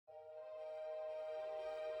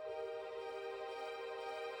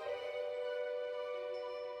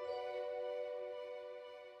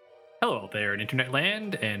Hello out there in internet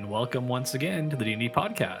land, and welcome once again to the D&D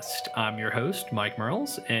podcast. I'm your host, Mike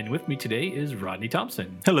Merles, and with me today is Rodney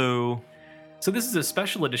Thompson. Hello. So this is a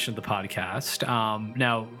special edition of the podcast.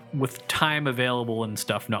 Now, with time available and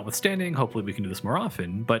stuff notwithstanding, hopefully we can do this more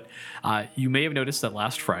often. But you may have noticed that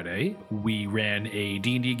last Friday we ran a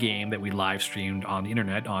D&D game that we live streamed on the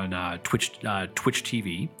internet on Twitch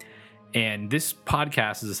TV. And this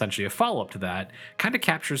podcast is essentially a follow-up to that. Kind of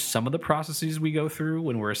captures some of the processes we go through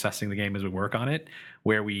when we're assessing the game as we work on it,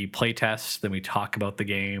 where we play test, then we talk about the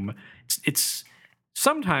game. It's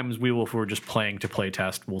sometimes we will, if we're just playing to play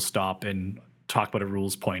test, we'll stop and talk about a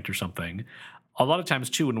rules point or something. A lot of times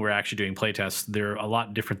too, when we're actually doing play tests, they're a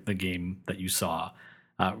lot different than the game that you saw.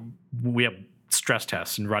 We have stress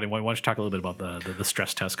tests, and Rodney, why don't you talk a little bit about the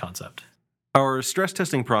stress test concept? Our stress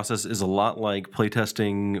testing process is a lot like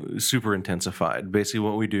playtesting super intensified. Basically,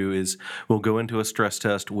 what we do is we'll go into a stress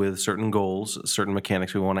test with certain goals, certain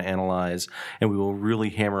mechanics we want to analyze, and we will really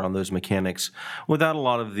hammer on those mechanics without a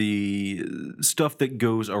lot of the stuff that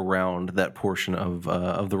goes around that portion of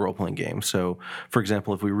the role-playing game. So, for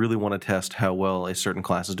example, if we really want to test how well a certain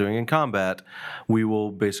class is doing in combat, we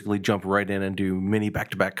will basically jump right in and do many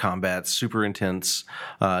back-to-back combats, super intense,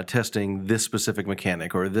 testing this specific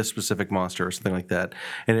mechanic or this specific monster or something like that.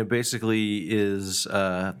 And it basically is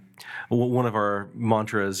one of our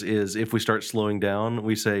mantras is if we start slowing down,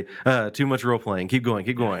 we say, too much role playing, keep going,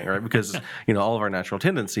 right? Because all of our natural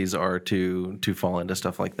tendencies are to fall into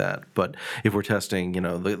stuff like that. But if we're testing,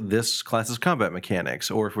 this class's combat mechanics,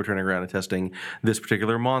 or if we're turning around and testing this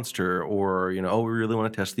particular monster, or we really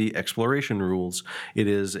want to test the exploration rules, it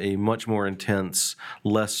is a much more intense,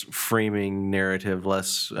 less framing narrative,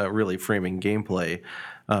 less really framing gameplay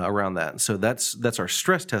around that. So that's our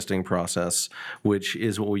stress testing process, which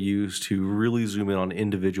is what we use to really zoom in on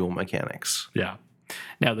individual mechanics. Yeah.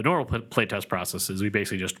 Now, the normal playtest process is we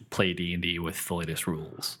basically just play D&D with the latest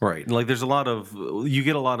rules. Right. Like you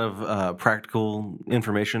get a lot of practical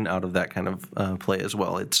information out of that kind of play as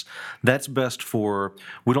well. That's best for,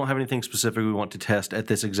 we don't have anything specific we want to test at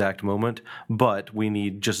this exact moment, but we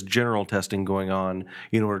need just general testing going on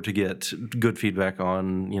in order to get good feedback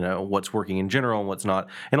on, what's working in general and what's not,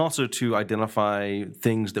 and also to identify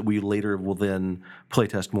things that we later will then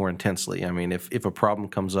playtest more intensely. I mean, if a problem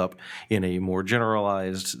comes up in a more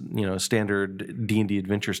generalized, standard D&D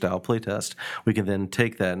adventure style playtest, we can then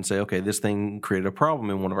take that and say, okay, this thing created a problem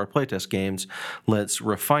in one of our playtest games. Let's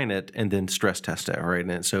refine it and then stress test it, right?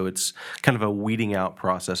 And so it's kind of a weeding out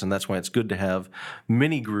process, and that's why it's good to have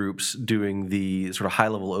many groups doing the sort of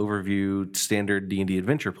high-level overview, standard D&D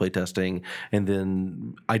adventure playtesting, and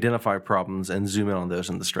then identify problems and zoom in on those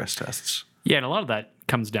in the stress tests. Yeah, and a lot of that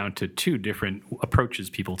comes down to two different approaches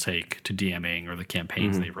people take to DMing or the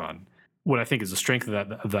campaigns they run. What I think is the strength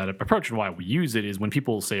of that approach and why we use it is when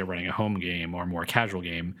people say are running a home game or a more casual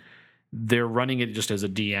game, they're running it just as a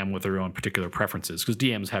DM with their own particular preferences, because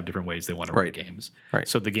DMs have different ways they want to run games. Right.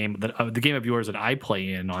 So the game of yours that I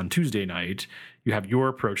play in on Tuesday night, you have your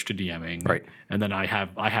approach to DMing, right? And then I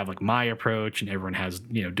have like my approach, and everyone has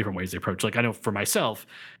different ways they approach. Like I know for myself,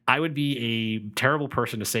 I would be a terrible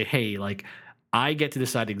person to say, hey, like, I get to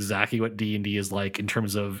decide exactly what D&D is like in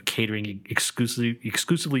terms of catering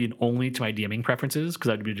exclusively and only to my DMing preferences, because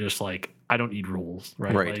I'd be just like, I don't need rules,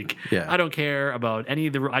 right? Like, yeah. I don't care about any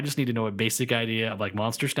of the. I just need to know a basic idea of like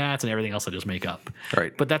monster stats, and everything else I just make up.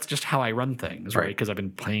 Right. But that's just how I run things, right? Because I've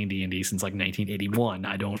been playing D&D since like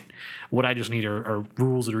 1981. What I just need are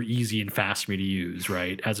rules that are easy and fast for me to use,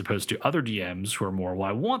 right? As opposed to other DMs who are more, well,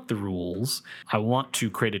 I want the rules. I want to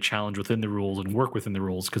create a challenge within the rules and work within the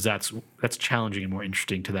rules, because that's challenging and more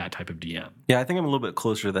interesting to that type of DM. Yeah, I think I'm a little bit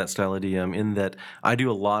closer to that style of DM in that I do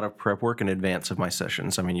a lot of prep work in advance of my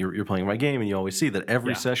sessions. I mean, you're playing my game, and you always see that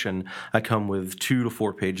every session I come with 2 to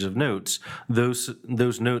 4 pages of notes. Those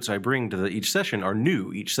notes I bring to each session are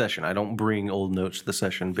new each session. I don't bring old notes to the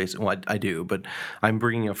session. Well, I do, but I'm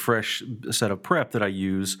bringing a fresh set of prep that I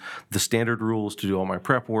use the standard rules to do all my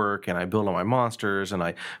prep work, and I build all my monsters, and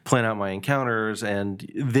I plan out my encounters. And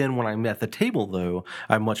then when I'm at the table, though,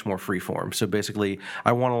 I'm much more freeform. So basically,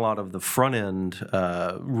 I want a lot of the front end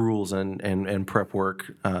rules and prep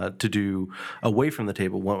work to do away from the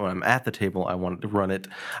table. When I'm at the table, I want to run it,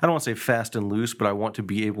 I don't want to say fast and loose, but I want to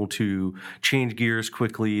be able to change gears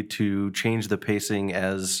quickly, to change the pacing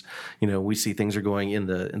as we see things are going in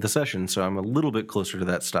the session. So I'm a little bit closer to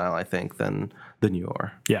that style, I think, than you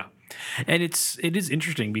are. Yeah, and it is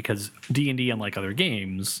interesting because D&D, unlike other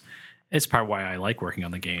games, it's part of why I like working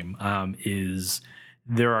on the game, is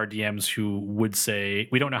there are DMs who would say,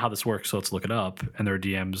 we don't know how this works, so let's look it up. And there are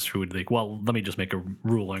DMs who would think, well, let me just make a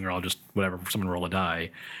ruling, or I'll just, whatever, someone roll a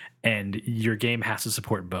die. And your game has to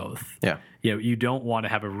support both. Yeah. You don't want to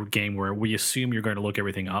have a game where we assume you're going to look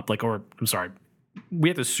everything up, we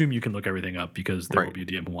have to assume you can look everything up because there will be a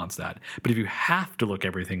DM who wants that. But if you have to look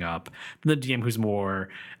everything up, the DM who's more,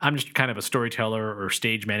 I'm just kind of a storyteller or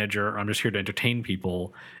stage manager, or I'm just here to entertain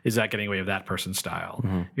people, is that getting away with that person's style?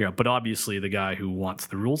 But obviously the guy who wants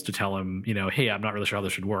the rules to tell him, hey, I'm not really sure how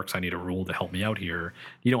this should work, so I need a rule to help me out here.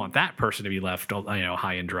 You don't want that person to be left,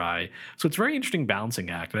 high and dry. So it's a very interesting balancing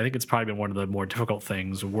act. And I think it's probably been one of the more difficult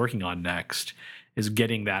things working on next is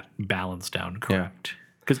getting that balance down correct.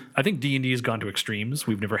 Because I think D&D has gone to extremes.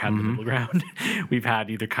 We've never had the middle ground. We've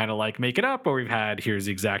had either kind of like make it up, or we've had here's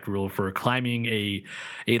the exact rule for climbing a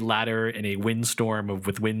ladder in a windstorm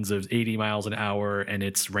with winds of 80 miles an hour and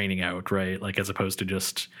it's raining out, right? Like as opposed to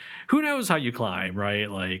just who knows how you climb, right?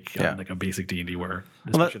 Like a basic D&D where,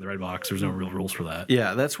 especially in the red box, there's no real rules for that.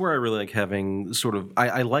 Yeah, that's where I really like having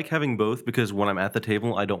I like having both, because when I'm at the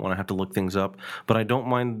table, I don't want to have to look things up, but I don't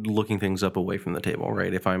mind looking things up away from the table,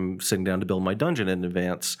 right? If I'm sitting down to build my dungeon in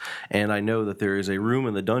advance, and I know that there is a room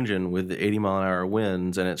in the dungeon with 80 mile an hour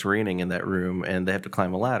winds and it's raining in that room and they have to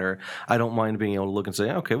climb a ladder, I don't mind being able to look and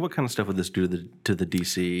say, okay, what kind of stuff would this do to the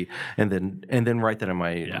DC, and then write that in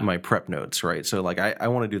my prep notes, right? So like I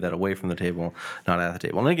want to do that away from the table, not at the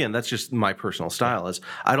table. And again, that's just my personal style. Is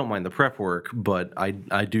I don't mind the prep work, but I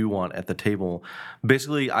do want at the table.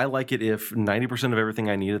 Basically, I like it if 90% of everything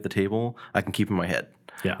I need at the table I can keep in my head.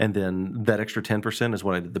 Yeah. And then that extra 10% is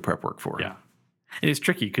what I did the prep work for. Yeah. And it's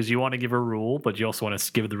tricky because you want to give a rule, but you also want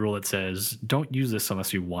to give the rule that says, don't use this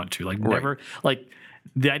unless you want to. Like, never, like,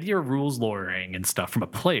 the idea of rules lawyering and stuff from a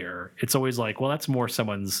player, it's always like, well, that's more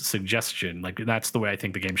someone's suggestion. Like, that's the way I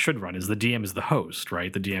think the game should run, is the DM is the host,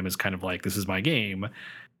 right? The DM is kind of like, this is my game.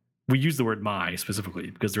 We use the word my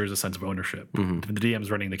specifically because there is a sense of ownership. The DM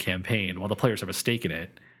is running the campaign while the players have a stake in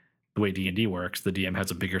it. The way D&D works, the DM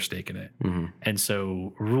has a bigger stake in it. And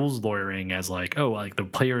so rules lawyering as like, oh, like the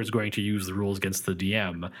player is going to use the rules against the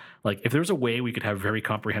DM. Like if there's a way we could have very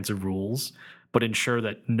comprehensive rules, but ensure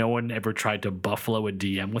that no one ever tried to buffalo a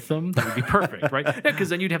DM with them, that would be perfect, right? Yeah, because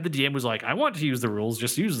then you'd have the DM who's like, I want to use the rules,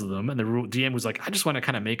 just use them. And the DM was like, I just want to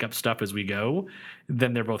kind of make up stuff as we go.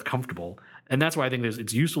 Then they're both comfortable. And that's why I think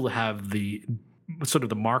it's useful to have the sort of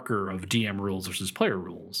the marker of DM rules versus player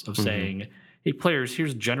rules of saying, hey, players,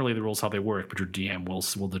 here's generally the rules how they work, but your DM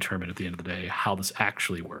will determine at the end of the day how this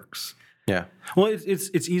actually works. Yeah. Well,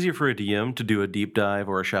 it's easier for a DM to do a deep dive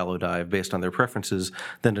or a shallow dive based on their preferences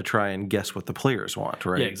than to try and guess what the players want,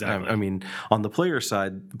 right? Yeah, exactly. I mean, on the player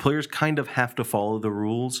side, the players kind of have to follow the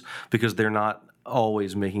rules because they're not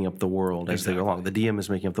always making up the world as they go along. The DM is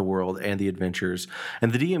making up the world and the adventures,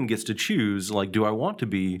 and the DM gets to choose, like, do I want to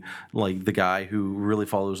be like the guy who really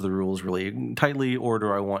follows the rules really tightly, or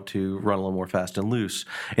do I want to run a little more fast and loose?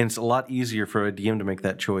 And it's a lot easier for a DM to make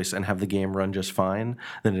that choice and have the game run just fine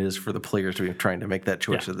than it is for the players to be trying to make that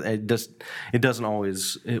choice. It doesn't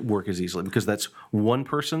always work as easily because that's one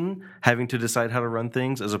person having to decide how to run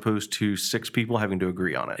things as opposed to 6 people having to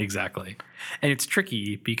agree on it. Exactly. And it's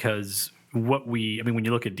tricky because when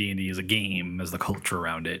you look at D&D as a game, as the culture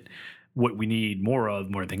around it, what we need more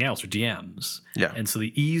than anything else are DMs. Yeah. And so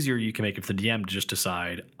the easier you can make it for the DM to just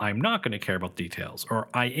decide, I'm not going to care about the details, or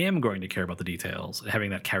I am going to care about the details,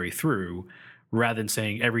 having that carry through, rather than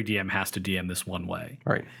saying every DM has to DM this one way.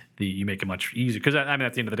 Right. You make it much easier. Because, at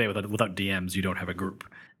the end of the day, without DMs, you don't have a group.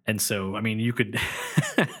 And so, you could,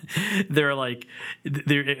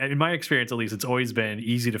 in my experience at least, it's always been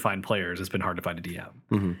easy to find players. It's been hard to find a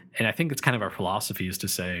DM. And I think it's kind of our philosophy is to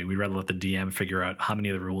say we'd rather let the DM figure out how many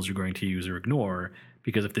of the rules you're going to use or ignore,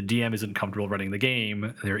 because if the DM isn't comfortable running the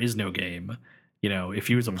game, there is no game. If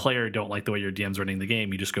you as a player don't like the way your DM's running the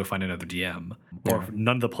game, you just go find another DM. Or if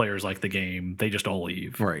none of the players like the game, they just all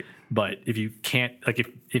leave. Right. But if you can't,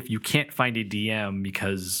 if you can't find a DM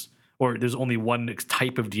or there's only one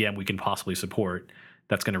type of DM we can possibly support,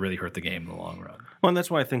 that's going to really hurt the game in the long run. Well, and that's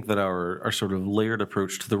why I think that our sort of layered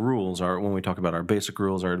approach to the rules are, when we talk about our basic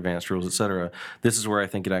rules, our advanced rules, et cetera, this is where I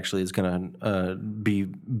think it actually is going to be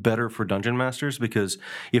better for dungeon masters, because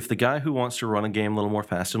if the guy who wants to run a game a little more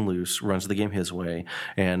fast and loose runs the game his way,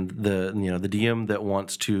 and the DM that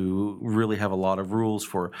wants to really have a lot of rules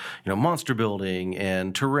for monster building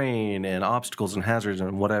and terrain and obstacles and hazards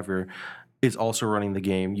and whatever, is also running the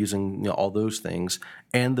game using all those things,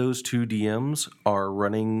 and those two DMs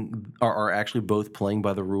are actually both playing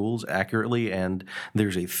by the rules accurately, and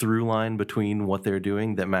there's a through line between what they're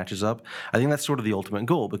doing that matches up. I think that's sort of the ultimate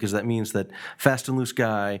goal, because that means that Fast and Loose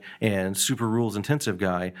guy and super rules intensive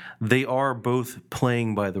guy, they are both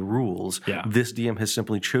playing by the rules. Yeah. This DM has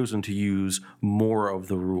simply chosen to use more of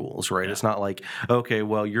the rules, right? It's not like, okay,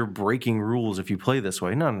 well, you're breaking rules if you play this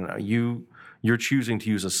way. No. You're choosing to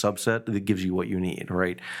use a subset that gives you what you need,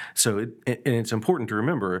 right? So it's important to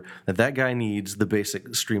remember that guy needs the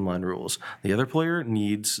basic streamlined rules. The other player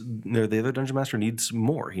the other dungeon master needs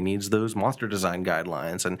more. He needs those monster design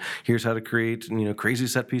guidelines, and here's how to create crazy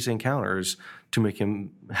set piece encounters to make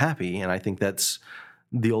him happy. And I think that's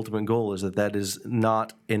the ultimate goal, is that is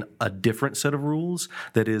not a different set of rules.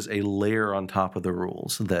 That is a layer on top of the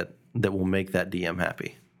rules that will make that DM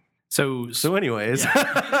happy. So anyways, well,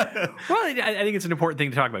 I think it's an important thing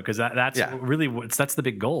to talk about, because that's really that's the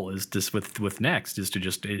big goal, is just with Next, is to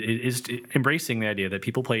just embracing the idea that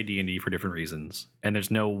people play D&D for different reasons, and there's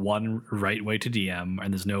no one right way to DM,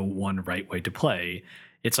 and there's no one right way to play.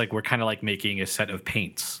 It's like we're kind of like making a set of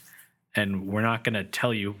paints, and we're not going to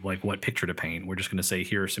tell you like what picture to paint. We're just going to say,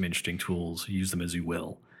 here are some interesting tools, use them as you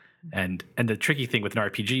will. And the tricky thing with an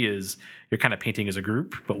RPG is you're kind of painting as a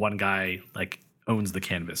group, but one guy like owns the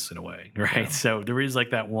canvas in a way, right? Yeah. So there is like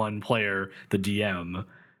that one player, the DM,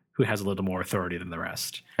 who has a little more authority than the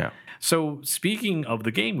rest. Yeah. So speaking of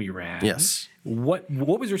the game we ran, yes, what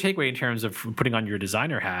was your takeaway in terms of putting on your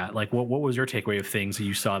designer hat? Like what was your takeaway of things that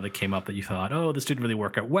you saw that came up that you thought, oh, this didn't really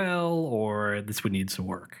work out well, or this would need some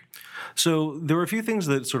work? So there were a few things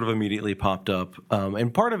that sort of immediately popped up,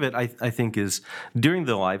 and part of it I think is during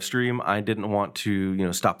the live stream I didn't want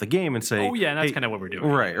to stop the game and say, oh yeah, that's hey, kind of what we're doing.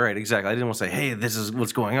 Right, exactly. I didn't want to say, hey, this is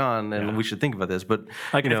what's going on, and we should think about this. But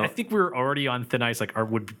like, I think we're already on thin ice. Like,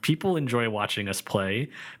 would people enjoy watching us play?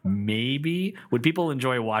 Maybe. Would people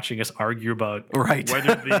enjoy watching us argue about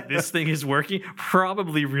whether this thing is working?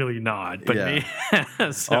 Probably really not. But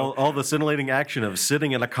so. all the scintillating action of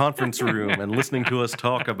sitting in a conference room and listening to us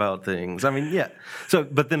talk about things. I mean, yeah. So,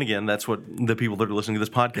 but then again, that's what the people that are listening to this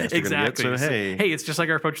podcast are going to get. So, hey, it's just like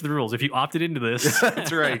our approach to the rules. If you opted into this,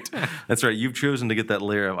 that's right. That's right. You've chosen to get that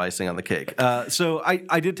layer of icing on the cake. So,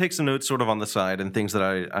 I did take some notes sort of on the side and things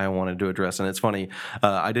that I wanted to address. And it's funny,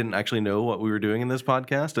 I didn't actually know what we were doing in this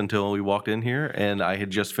podcast until we walked in here, and I had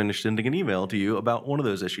just finished sending an email to you about one of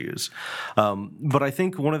those issues. But I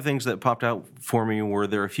think one of the things that popped out for me were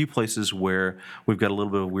there are a few places where we've got a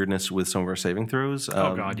little bit of weirdness with some of our saving throws.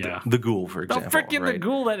 Oh God, yeah. The ghoul, for example. The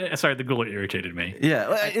ghoul the ghoul irritated me.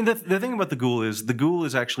 Yeah, and the thing about the ghoul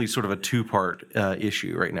is actually sort of a two-part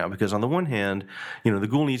issue right now, because on the one hand, the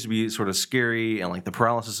ghoul needs to be sort of scary, and like the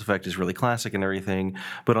paralysis effect is really classic and everything,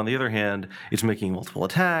 but on the other hand, it's making multiple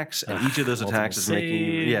attacks, and each of those attacks is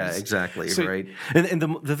making exactly, right. And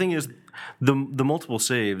the thing is, the multiple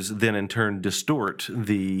saves then in turn distort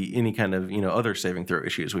any kind of other saving throw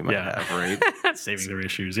issues we might have, right? Saving throw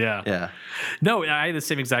issues, yeah. Yeah. No, I had the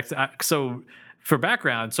same exact. So for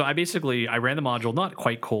background, I ran the module not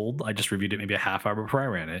quite cold. I just reviewed it maybe a half hour before I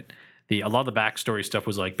ran it. A lot of the backstory stuff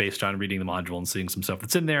was like based on reading the module and seeing some stuff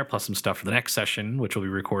that's in there, plus some stuff for the next session, which we'll be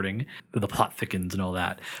recording. The plot thickens and all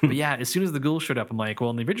that. But yeah, as soon as the ghouls showed up, I'm like, well,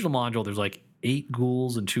 in the original module, there's like 8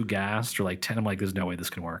 ghouls and 2 ghast, or like 10. I'm like, there's no way this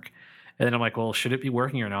can work. And then I'm like, well, should it be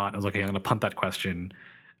working or not? I was like, okay, I'm going to punt that question.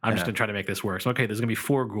 I'm just going to try to make this work. So, okay, there's going to be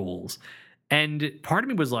 4 ghouls. And part of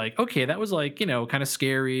me was like, okay, that was like, kind of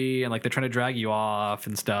scary, and like they're trying to drag you off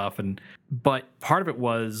and stuff. But part of it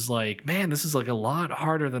was like, man, this is like a lot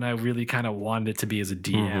harder than I really kind of wanted it to be as a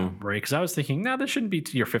DM, right? Because I was thinking, no, this shouldn't be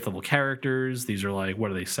your 5th level characters. These are like,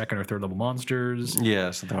 what are they, 2nd or 3rd level monsters?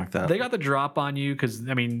 Yeah, something like that. They got the drop on you because,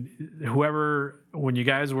 I mean, when you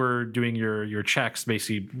guys were doing your checks,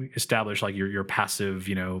 basically established like your passive,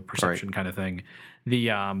 perception kind of thing.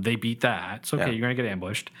 They beat that. So, okay, you're going to get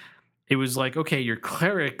ambushed. It was like, okay, your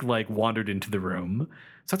cleric like wandered into the room.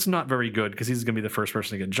 So that's not very good because he's going to be the first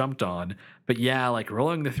person to get jumped on. But yeah, like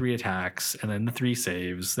rolling the 3 attacks and then the 3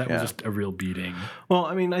 saves, that was just a real beating. Well,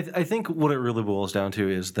 I mean, I think what it really boils down to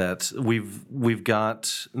is that we've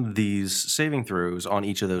got these saving throws on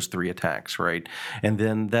each of those 3 attacks, right? And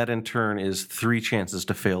then that in turn is 3 chances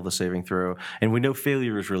to fail the saving throw. And we know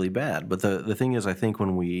failure is really bad. But the thing is, I think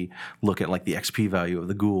when we look at like the XP value of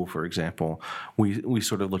the ghoul, for example, we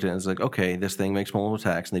sort of looked at it as like, okay, this thing makes multiple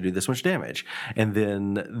attacks and they do this much damage. And then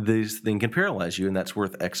then this thing can paralyze you, and that's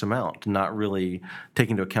worth X amount, not really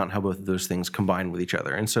taking into account how both of those things combine with each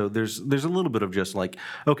other. And so there's a little bit of just like,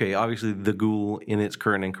 okay, obviously the ghoul in its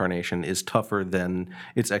current incarnation is tougher than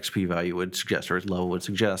its XP value would suggest or its level would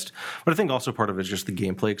suggest. But I think also part of it is just the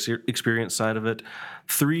gameplay experience side of it.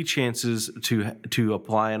 3 chances to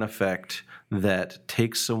apply an effect that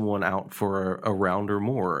takes someone out for a round or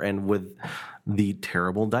more, and with the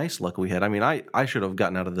terrible dice luck we had. I mean, I should have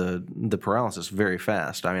gotten out of the paralysis very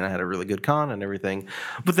fast. I mean, I had a really good con and everything,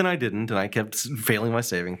 but then I didn't, and I kept failing my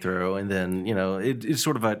saving throw, and then, it's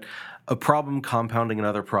sort of a problem compounding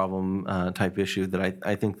another problem type issue that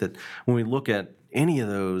I think that when we look at any of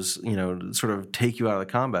those, sort of take you out of the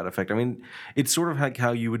combat effect. I mean, it's sort of like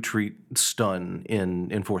how you would treat stun in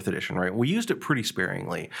 4th edition, right? We used it pretty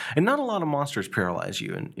sparingly, and not a lot of monsters paralyze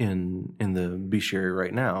you in the bestiary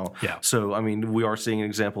right now. Yeah. So, I mean, we are seeing an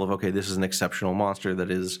example of, okay, this is an exceptional monster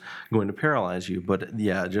that is going to paralyze you, but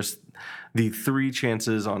yeah, just the 3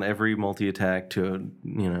 chances on every multi-attack to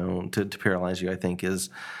paralyze you, I think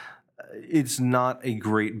it's not a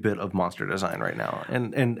great bit of monster design right now,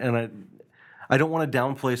 and I don't want to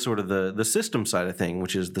downplay sort of the system side of thing,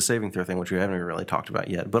 which is the saving throw thing, which we haven't really talked about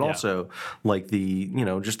yet. But also, like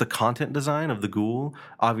just the content design of the ghoul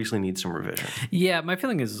obviously needs some revision. Yeah, my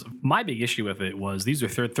feeling is my big issue with it was these are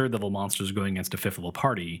third level monsters going against a 5th level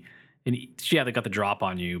party. And yeah, they got the drop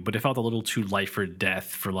on you, but it felt a little too life or death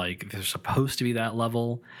for like they're supposed to be that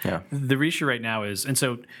level. Yeah. The issue right now is, and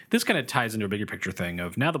so this kind of ties into a bigger picture thing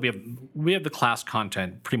of now that we have the class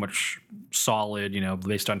content pretty much solid,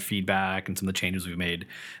 based on feedback and some of the changes we've made.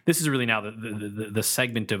 This is really now the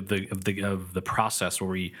segment of the process where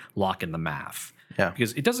we lock in the math. Yeah.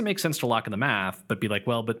 Because it doesn't make sense to lock in the math, but be like,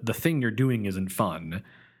 well, but the thing you're doing isn't fun,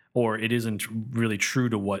 or it isn't really true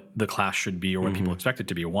to what the class should be or what people expect it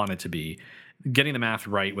to be or want it to be. Getting the math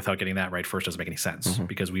right without getting that right first doesn't make any sense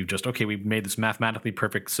because we've made this mathematically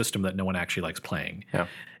perfect system that no one actually likes playing. Yeah.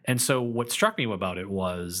 And so what struck me about it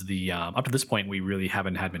was up to this point, we really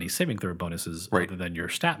haven't had many saving throw bonuses other than your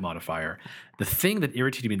stat modifier. The thing that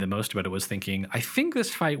irritated me the most about it was thinking, I think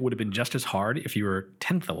this fight would have been just as hard if you were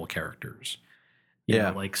 10th level characters. You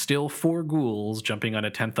know, like still 4 ghouls jumping on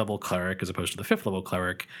a 10th level cleric as opposed to the 5th level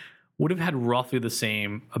cleric would have had roughly the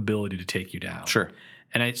same ability to take you down. Sure.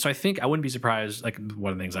 And so I think I wouldn't be surprised. Like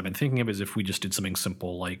one of the things I've been thinking of is if we just did something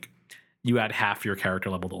simple, like you add half your character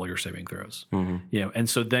level to all your saving throws. And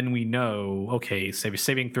so then we know, okay,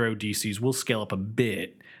 saving throw DCs will scale up a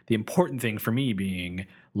bit. The important thing for me being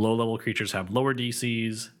low level creatures have lower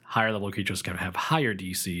DCs, higher level creatures can have higher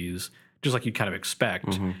DCs, just like you'd kind of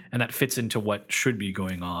expect. And that fits into what should be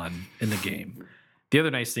going on in the game. The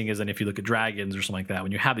other nice thing is that if you look at dragons or something like that,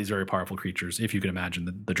 when you have these very powerful creatures, if you can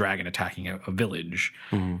imagine the dragon attacking a village,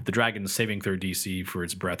 the dragon's saving throw DC for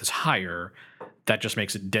its breath is higher. That just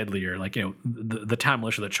makes it deadlier. Like, the town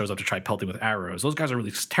militia that shows up to try pelting with arrows, those guys are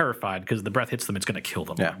really terrified because the breath hits them, it's going to kill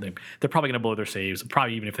them. Yeah. They're probably going to blow their saves.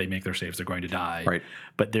 Probably even if they make their saves, they're going to die. Right.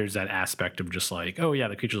 But there's that aspect of just like, oh yeah,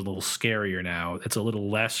 the creature's a little scarier now. It's a little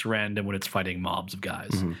less random when it's fighting mobs of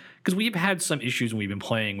guys. Because we've had some issues when we've been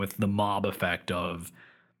playing with the mob effect of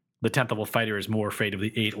the 10th level fighter is more afraid of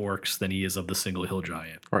the 8 orcs than he is of the single hill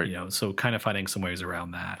giant. Right. So kind of finding some ways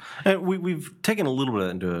around that. And we've taken a little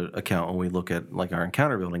bit into account when we look at like our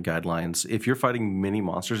encounter building guidelines. If you're fighting many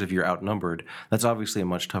monsters, if you're outnumbered, that's obviously a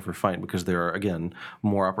much tougher fight because there are, again,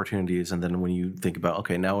 more opportunities. And then when you think about,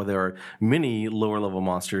 okay, now there are many lower level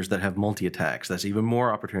monsters that have multi-attacks, that's even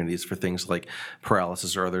more opportunities for things like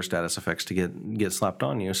paralysis or other status effects to get slapped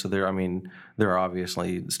on you. So there are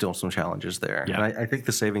obviously still some challenges there. Yeah. And I think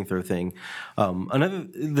the saving throw thing,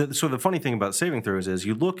 the funny thing about saving throws is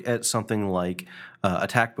you look at something like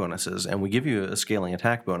attack bonuses, and we give you a scaling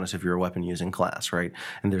attack bonus if you're a weapon using class, right?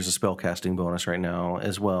 And there's a spell casting bonus right now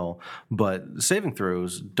as well, but saving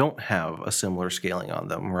throws don't have a similar scaling on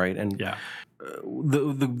them, right? And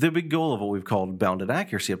the big goal of what we've called bounded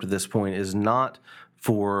accuracy up to this point is not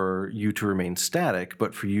for you to remain static,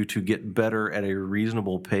 but for you to get better at a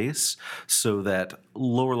reasonable pace so that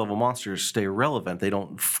lower level monsters stay relevant. They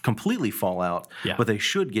don't completely fall out, but they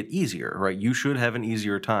should get easier, right? You should have an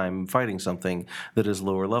easier time fighting something that is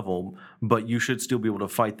lower level, but you should still be able to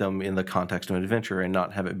fight them in the context of an adventure and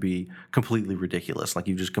not have it be completely ridiculous, like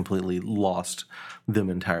you just completely lost them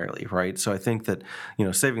entirely, right? So I think that,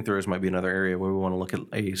 saving throws might be another area where we want to look at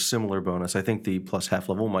a similar bonus. I think the plus half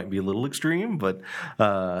level might be a little extreme, but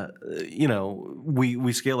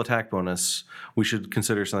we scale attack bonus. We should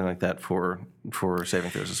consider something like that for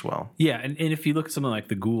saving throws as well. Yeah, and if you look at something like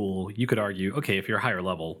the ghoul, you could argue, okay, if you're a higher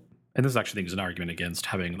level, And this actually is an argument against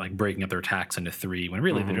having like breaking up their attacks into 3 when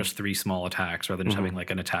really they're just 3 small attacks rather than just having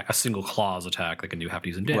like an attack, a single claws attack that can do half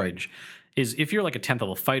decent damage. Is if you're like a 10th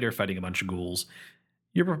level fighter fighting a bunch of ghouls,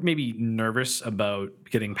 you're maybe nervous about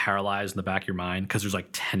getting paralyzed in the back of your mind because there's like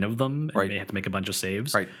 10 of them and you may have to make a bunch of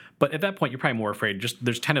saves. But at that point, you're probably more afraid just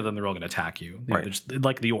there's 10 of them, they're all going to attack you. They're just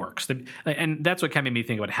like the orcs. And that's what kind of made me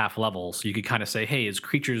think about half level. So you could kind of say, hey, as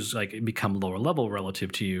creatures like become lower level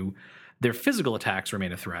relative to you, their physical attacks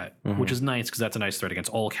remain a threat, which is nice because that's a nice threat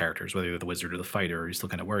against all characters, whether you're the wizard or the fighter, you're still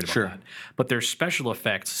kind of worried about that. But their special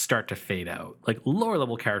effects start to fade out. Like lower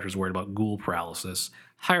level characters are worried about ghoul paralysis.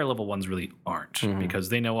 Higher level ones really aren't because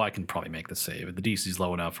they know I can probably make the save. The DC is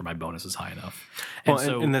low enough or my bonus is high enough.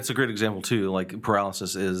 And that's a great example too. Like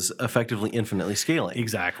paralysis is effectively infinitely scaling.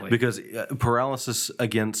 Exactly. Because paralysis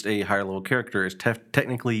against a higher level character is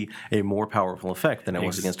technically a more powerful effect than it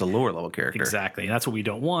was against a lower level character. Exactly. And that's what we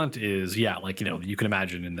don't want is, you can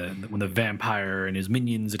imagine when the vampire and his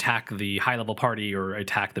minions attack the high level party or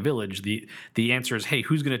attack the village, the answer is, hey,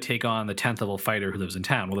 who's going to take on the 10th level fighter who lives in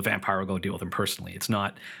town? Well, the vampire will go deal with him personally. It's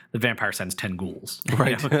not the vampire sends 10 ghouls.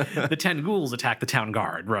 Right. The 10 ghouls attack the town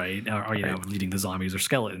guard, right? Or leading the zombies or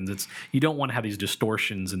skeletons. You don't want to have these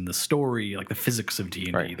distortions in the story, like the physics of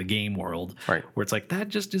D&D, the game world, where it's like, that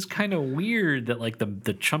just is kind of weird that like the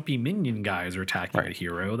chumpy minion guys are attacking the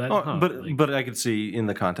hero. But I could see in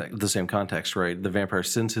the same context, right? The vampire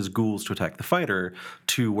sends his ghouls to attack the fighter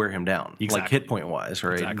to wear him down, like hit point wise,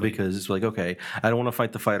 right? Exactly. Because it's like, okay, I don't want to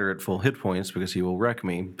fight the fighter at full hit points because he will wreck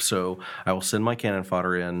me, so I will send my cannon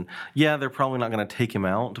fodder in. Yeah, they're probably not going to take him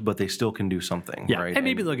out, but they still can do something, right? And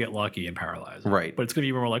maybe they'll get lucky and paralyze him. Right. But it's going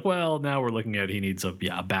to be more like, well, now we're looking at he needs a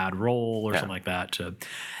bad roll or something like that. So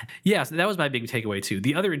that was my big takeaway too.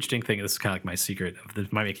 The other interesting thing, this is kind of like my secret,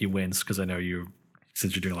 that might make you wince because I know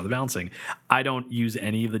since you're doing a lot of balancing, I don't use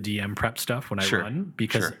any of the DM prep stuff when I run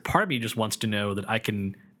because part of me just wants to know that I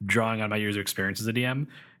can, drawing on my years of experience as a DM,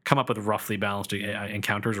 come up with roughly balanced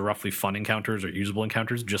encounters or roughly fun encounters or usable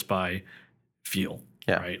encounters just by feel.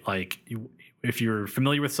 Right. Like if you're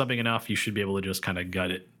familiar with something enough, you should be able to just kind of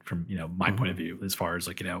gut it from, my point of view as far as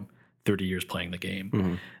 30 years playing the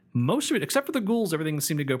game. Most of it, except for the ghouls, everything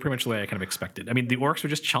seemed to go pretty much the way I kind of expected. I mean, the orcs were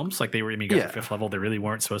just chumps. Like they were, you guys were 5th level. They really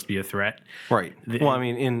weren't supposed to be a threat. Right. Well, I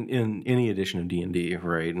mean, in any edition of D&D,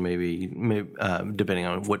 right, maybe depending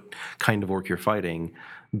on what kind of orc you're fighting,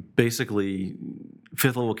 basically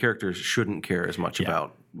 5th level characters shouldn't care as much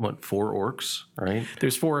about 4 orcs, right?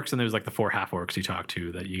 There's 4 orcs and there's like the 4 half orcs you talk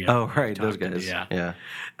to that you those guys. Yeah. And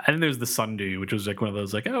then there's the Sundew, which was like one of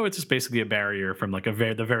those like, it's just basically a barrier from like the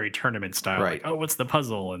very tournament style. Right. Like, what's the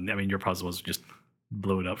puzzle? And I mean, your puzzle was just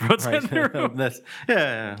blow it up. What's in the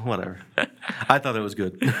room? Whatever. I thought it was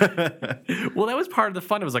good. Well, that was part of the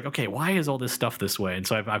fun. It was like, okay, why is all this stuff this way? And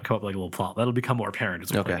so I've come up with like a little plot that'll become more apparent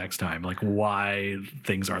as we play next time, like why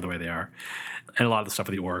things are the way they are, and a lot of the stuff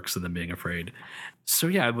with the orcs and them being afraid. So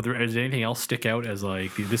yeah, does anything else stick out as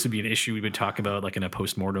like this would be an issue we would talk about like in a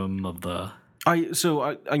postmortem of the?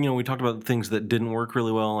 We talked about things that didn't work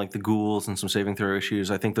really well, like the ghouls and some saving throw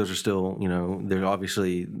issues. I think those are still, they're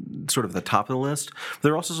obviously sort of the top of the list.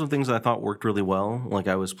 There are also some things that I thought worked really well. Like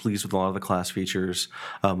I was pleased with a lot of the class features.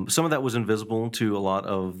 Some of that was invisible to a lot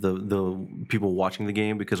of the people watching the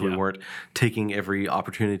game because we weren't taking every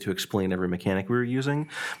opportunity to explain every mechanic we were using.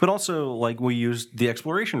 But also, like we used the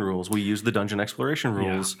exploration rules. We used the dungeon exploration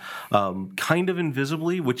rules kind of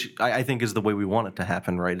invisibly, which I think is the way we want it to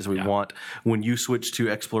happen, right? Is we want... When you switched to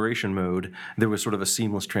exploration mode, there was sort of a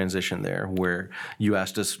seamless transition there where you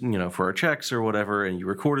asked us, for our checks or whatever, and you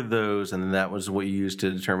recorded those, and then that was what you used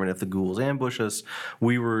to determine if the ghouls ambush us.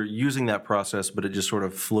 We were using that process, but it just sort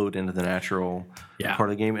of flowed into the natural part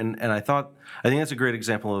of the game. And I think that's a great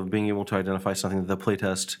example of being able to identify something that the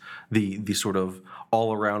playtest, the sort of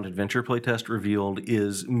all-around adventure playtest revealed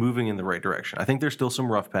is moving in the right direction. I think there's still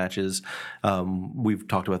some rough patches. We've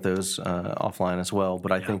talked about those offline as well,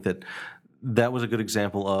 but I think that was a good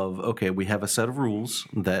example of, okay, we have a set of rules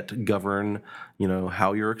that govern,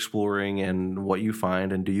 how you're exploring and what you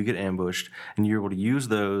find and do you get ambushed, and you're able to use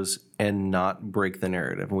those and not break the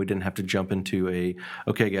narrative. And we didn't have to jump into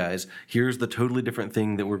okay, guys, here's the totally different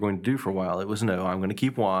thing that we're going to do for a while. It was, no, I'm going to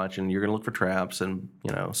keep watch and you're going to look for traps and,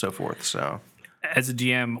 so forth. So as a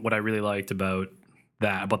DM, what I really liked about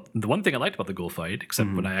that, but the one thing I liked about the ghoul fight,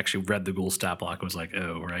 except when I actually read the ghoul stat block, was like,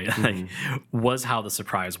 was how the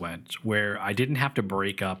surprise went, where I didn't have to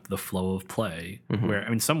break up the flow of play. Where,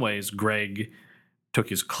 in some ways, Greg took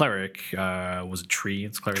his cleric, was it Tree?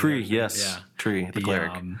 It's cleric. Tree, yes. Yeah. Tree, the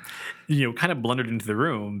cleric. Kind of blundered into the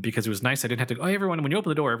room because it was nice. I didn't have to go, everyone, when you open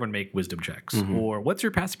the door, everyone make wisdom checks. Or what's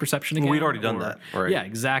your passive perception again? We'd already done that, right? Yeah,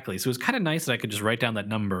 exactly. So it was kind of nice that I could just write down that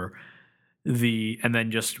number. And then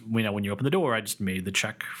just when you open the door, I just made the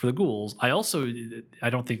check for the ghouls. I don't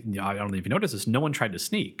know if you noticed this. No one tried to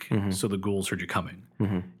sneak, so the ghouls heard you coming.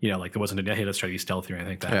 Like there wasn't a hey, let's try to be stealthy or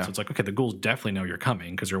anything like that. Yeah. So it's like, okay, the ghouls definitely know you're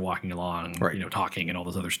coming because they're walking along, Right. talking and all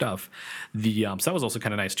this other stuff. So that was also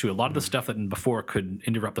kind of nice too. A lot of the stuff that before could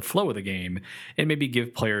interrupt the flow of the game, and maybe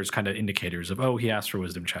give players kind of indicators of, oh, he asked for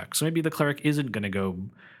wisdom check, so maybe the cleric isn't going to go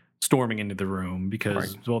storming into the room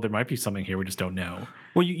because well, there might be something here we just don't know.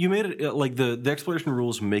 Well, you made it like the exploration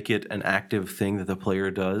rules make it an active thing that the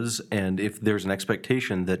player does, and if there's an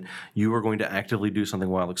expectation that you are going to actively do something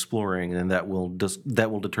while exploring, then that will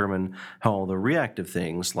determine how all the reactive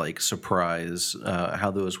things like surprise,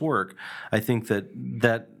 how those work. I think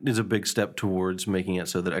that is a big step towards making it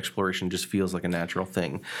so that exploration just feels like a natural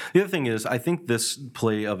thing. The other thing is, I think this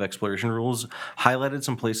play of exploration rules highlighted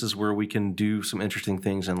some places where we can do some interesting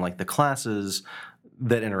things in like the classes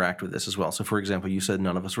that interact with this as well. So, for example, you said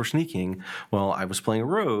none of us were sneaking. Well, I was playing a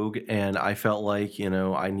rogue, and I felt like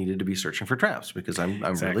I needed to be searching for traps because I'm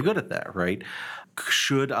really good at that, right?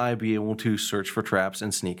 Should I be able to search for traps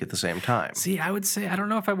and sneak at the same time? See, I would say I don't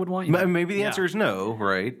know if I would want you. Maybe the answer is no,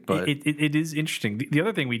 right? But it is interesting. The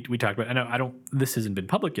other thing we talked about, I don't. This hasn't been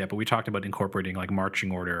public yet, but we talked about incorporating like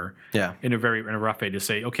marching order. Yeah. In a rough way to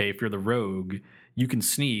say, okay, if you're the rogue, you can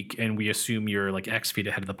sneak, and we assume you're like X feet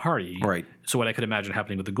ahead of the party. Right. So what I could imagine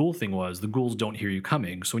happening with the ghoul thing was the ghouls don't hear you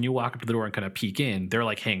coming. So when you walk up to the door and kind of peek in, they're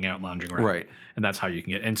like hanging out, lounging around. Right. And that's how you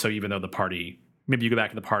can get. And so even though the party, maybe you go back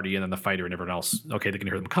to the party and then the fighter and everyone else, okay, they can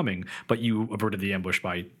hear them coming, but you averted the ambush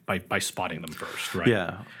by spotting them first, right?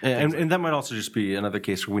 Yeah, and that might also just be another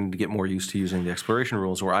case where we need to get more used to using the exploration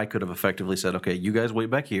rules, where I could have effectively said, okay, you guys wait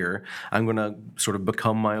back here. I'm going to sort of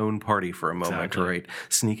become my own party for a moment, Exactly. right?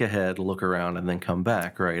 Sneak ahead, look around, and then come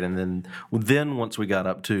back, right? And then once we got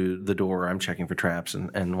up to the door, I'm checking for traps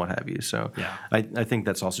and what have you. So Yeah. I think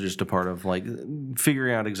that's also just a part of like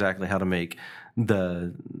figuring out exactly how to make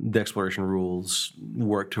the exploration rules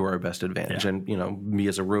work to our best advantage. Yeah. And me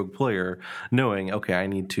as a rogue player knowing, okay, I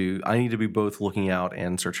need to be both looking out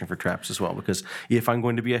and searching for traps as well, because if I'm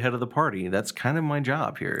going to be ahead of the party, that's kind of my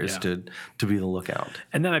job here is to be the lookout.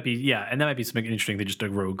 And that might be something interesting that just a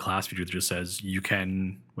rogue class feature that just says you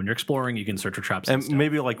can, when you're exploring, you can search for traps And stuff.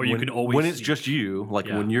 maybe like or you can always when it's see- just you, like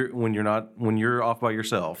Yeah. when you're off by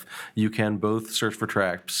yourself, you can both search for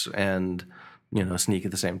traps and sneak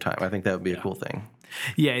at the same time. I think that would be a cool thing.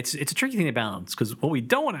 Yeah, it's a tricky thing to balance because what we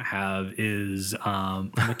don't want to have is a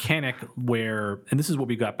mechanic where, and this is what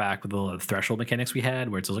we got back with the threshold mechanics we had,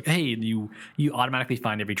 where it's like, hey, you automatically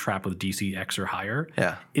find every trap with DC X or higher.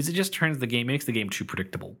 Yeah. Is it just makes the game too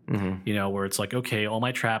predictable? Where it's like, okay, all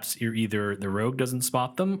my traps, you're either the rogue doesn't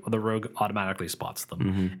spot them or the rogue automatically spots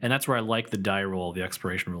them, and that's where I like the die roll, the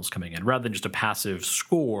exploration rules coming in, rather than just a passive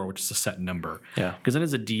score, which is a set number. Yeah. Because then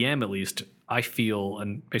as a DM, at least, I feel,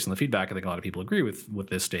 and based on the feedback, I think a lot of people agree with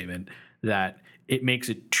this statement, that it makes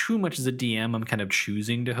it too much as a DM. I'm kind of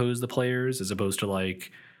choosing to hose the players as opposed to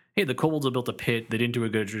like, hey, the kobolds have built a pit. They didn't do a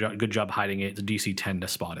good job hiding it. It's a DC 10 to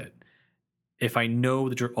spot it. If I know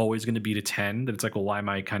that you're always going to beat a 10, then it's like, well, why am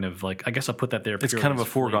I kind of like, I guess I'll put that there. It's kind of a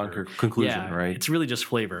foregone conclusion, yeah, right? It's really just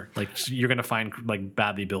flavor. Like you're going to find like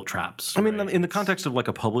badly built traps. I mean, right? in the context of like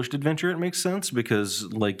a published adventure, it makes sense because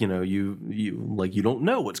like you don't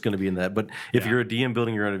know what's going to be in that. But if you're a DM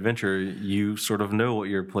building your own adventure, you sort of know what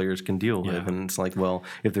your players can deal with, and it's like, well,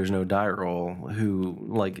 if there's no die roll,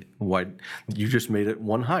 why you just made it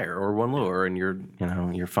one higher or one lower, and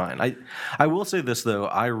you're fine. I will say this though,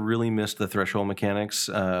 I really missed the threshold mechanics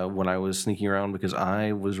when I was sneaking around because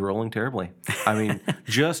I was rolling terribly. I mean,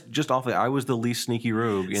 just awfully. I was the least sneaky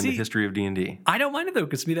rogue in the history of D&D. I don't mind it though,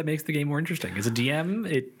 because to me that makes the game more interesting. As a DM,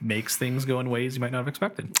 it makes things go in ways you might not have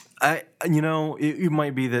expected. It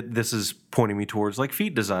might be that this is pointing me towards like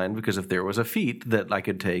feat design, because if there was a feat that I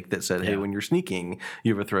could take that said, hey, when you're sneaking,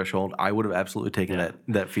 you have a threshold, I would have absolutely taken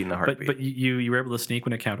that feat in a heartbeat. But you were able to sneak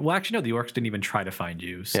when it counted. Well, actually, no, the orcs didn't even try to find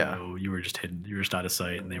you, so you were just hidden. You were just out of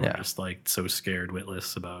sight, and they were just like so scared,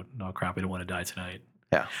 witless about, oh crap, we don't want to die tonight.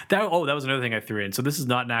 Yeah. That was another thing I threw in. So this is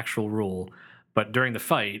not an actual rule, but during the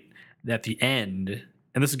fight, at the end,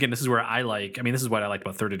 and this is where this is what I like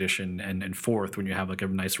about third edition and fourth, when you have like a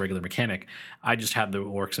nice regular mechanic. I just had the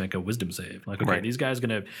orcs make a wisdom save. Like, okay, these guys.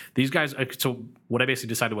 So what I basically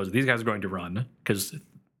decided was these guys are going to run because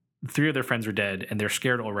 3 of their friends are dead and they're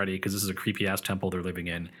scared already because this is a creepy ass temple they're living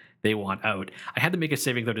in. They want out. I had to make a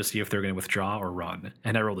saving though to see if they're going to withdraw or run,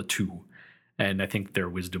 and I rolled a 2. And I think their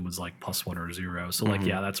wisdom was like +1 or 0. So like,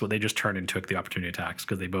 yeah, that's what they just turned and took the opportunity attacks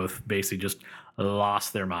because they both basically just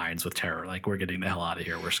lost their minds with terror. Like, we're getting the hell out of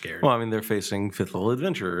here. We're scared. Well, I mean, they're facing fifth level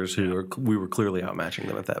adventurers we were clearly outmatching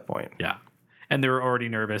them at that point. Yeah. And they were already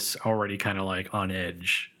nervous, already kind of like on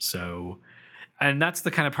edge. So, and that's the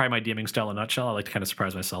kind of probably my DMing style in a nutshell. I like to kind of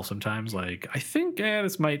surprise myself sometimes. Like, I think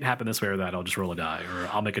this might happen this way or that. I'll just roll a die, or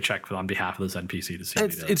I'll make a check on behalf of this NPC to see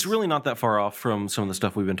what he does. It's really not that far off from some of the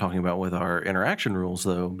stuff we've been talking about with our interaction rules,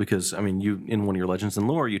 though, because, I mean, you in one of your Legends and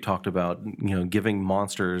Lore, you talked about, giving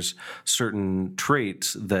monsters certain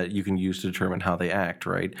traits that you can use to determine how they act,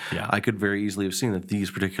 right? Yeah. I could very easily have seen that these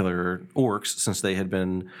particular orcs, since they had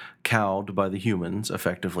been cowed by the humans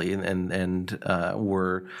effectively and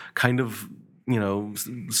were kind of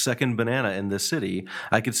second banana in this city,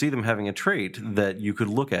 I could see them having a trait that you could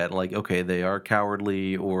look at, like, okay, they are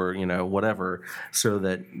cowardly or whatever, so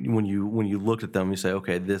that when you looked at them, you say,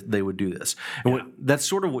 okay, they would do this. And that's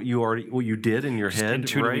sort of what you did in your head,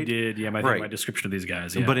 intuitively right? did, yeah. My description of these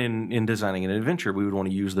guys, yeah. But in designing an adventure, we would want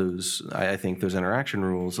to use those. I think those interaction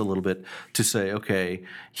rules a little bit to say, okay,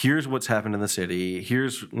 here's what's happened in the city.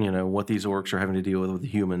 Here's what these orcs are having to deal with the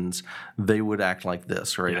humans. They would act like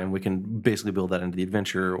this, right? Yeah. And we can basically build that into the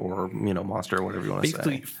adventure or monster or whatever you want to say.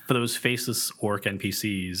 Basically, for those faceless orc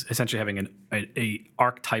NPCs, essentially having a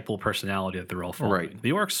archetypal personality that they're all following. Right.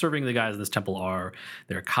 The orcs serving the guys in this temple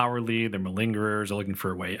they're cowardly, they're malingerers, they're looking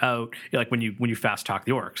for a way out. Like when you fast talk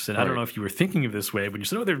the orcs, and I don't know if you were thinking of this way when you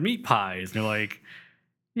said, "Oh, they're meat pies," and you're like,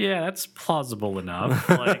 yeah, that's plausible enough.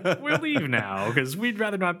 Like, we'll leave now because we'd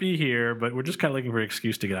rather not be here, but we're just kind of looking for an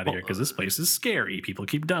excuse to get out of here because this place is scary. People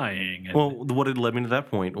keep dying. And what had led me to that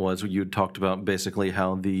point was you had talked about basically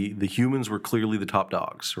how the humans were clearly the top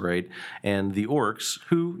dogs, right? And the orcs,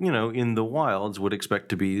 who, in the wilds would expect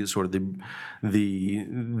to be sort of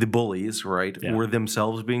the bullies, right, were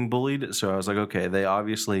themselves being bullied. So I was like, okay, they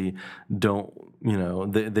obviously don't,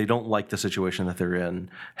 they don't like the situation that they're in.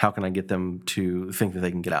 How can I get them to think that they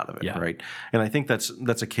can get out of it, right? And I think that's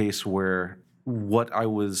a case where what I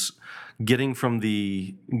was getting from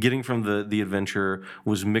the adventure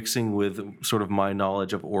was mixing with sort of my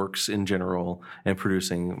knowledge of orcs in general and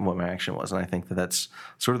producing what my action was. And I think that's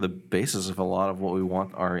sort of the basis of a lot of what we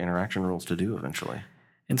want our interaction rules to do eventually.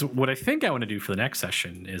 And so what I think I want to do for the next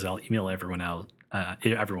session is I'll email everyone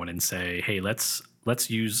and say, hey, let's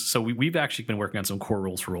use. So we've actually been working on some core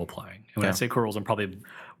rules for role playing. And when I say core rules, I'm probably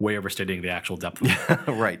way overstating the actual depth of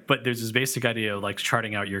it. Right. But there's this basic idea of like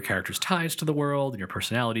charting out your character's ties to the world and your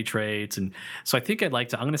personality traits. And so I think I'm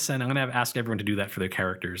going to ask everyone to do that for their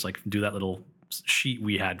characters, like do that little sheet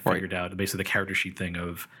we had figured out, basically the character sheet thing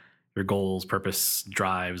of your goals, purpose,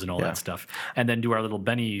 drives, and all that stuff. And then do our little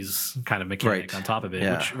Benny's kind of mechanic on top of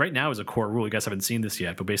it, which right now is a core rule. You guys haven't seen this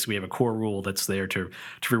yet, but basically we have a core rule that's there to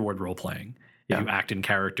reward role playing. If you act in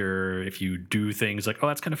character, if you do things like, oh,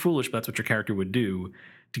 that's kind of foolish, but that's what your character would do,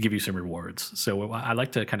 to give you some rewards. So I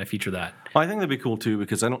like to kind of feature that. Well, I think that'd be cool too,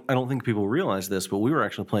 because I don't think people realize this, but we were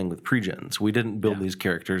actually playing with pre-gens. We didn't build these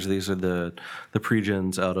characters. These are the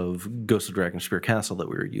pre-gens out of Ghost of Dragonspear Castle that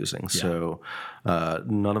we were using. So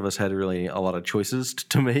none of us had really a lot of choices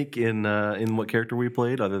to make in what character we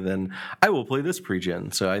played, other than I will play this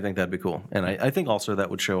pre-gen. So I think that'd be cool, and I think also that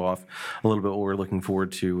would show off a little bit what we're looking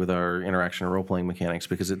forward to with our interaction and role-playing mechanics,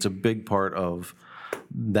 because it's a big part of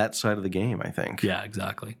that side of the game, I think. Yeah,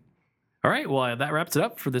 exactly. All right, well, that wraps it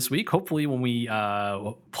up for this week. Hopefully, when we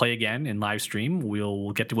play again in live stream,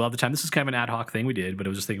 we'll have the time. This is kind of an ad hoc thing we did, but I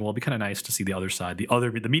was just thinking, well, it'd be kind of nice to see the other side,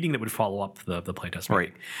 the meeting that would follow up the playtest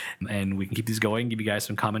meeting. Right. And we can keep these going, give you guys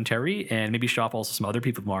some commentary, and maybe show off also some other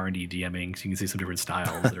people from R&D DMing, so you can see some different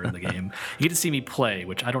styles that are in the game. You get to see me play,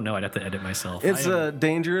 which I don't know. I'd have to edit myself. It's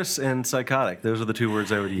dangerous and psychotic. Those are the two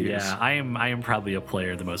words I would use. Yeah, I am probably a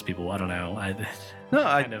player than most people. I don't know.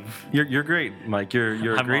 You're great, Mike.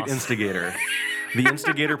 You're a great instigator. The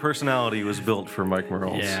instigator personality was built for Mike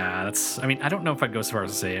Mearls. Yeah, I don't know if I'd go so far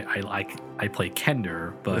as to say I play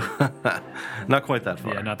Kender, but not quite that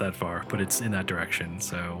far. Yeah, not that far, but it's in that direction.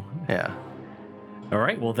 So yeah. All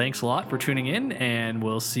right. Well, thanks a lot for tuning in, and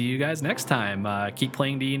we'll see you guys next time. Keep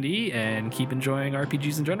playing D&D and keep enjoying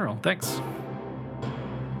RPGs in general. Thanks.